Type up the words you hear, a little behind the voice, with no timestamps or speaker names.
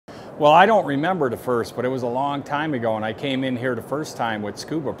Well, I don't remember the first, but it was a long time ago, and I came in here the first time with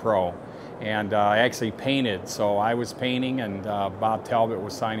Scuba Pro, and I actually painted. So I was painting, and Bob Talbot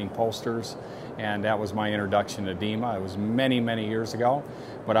was signing posters, and that was my introduction to DEMA. It was many, many years ago,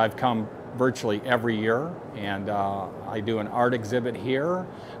 but I've come virtually every year, and I do an art exhibit here,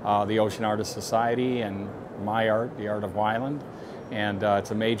 the Ocean Artists Society, and my art, the Art of Wyland, and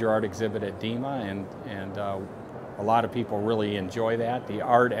it's a major art exhibit at DEMA, and a lot of people really enjoy that, the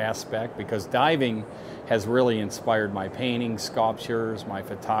art aspect, because diving has really inspired my painting, sculptures, my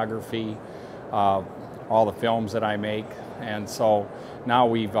photography, all the films that I make. And so now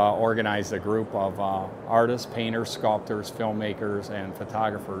we've organized a group of artists, painters, sculptors, filmmakers, and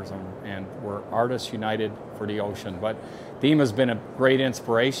photographers, and we're Artists United for the Ocean. But DEMA's been a great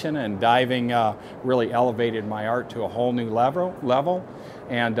inspiration, and diving really elevated my art to a whole new level.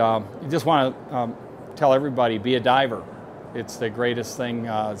 And you just want to tell everybody, be a diver. It's the greatest thing,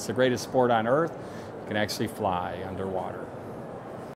 it's the greatest sport on earth. You can actually fly underwater.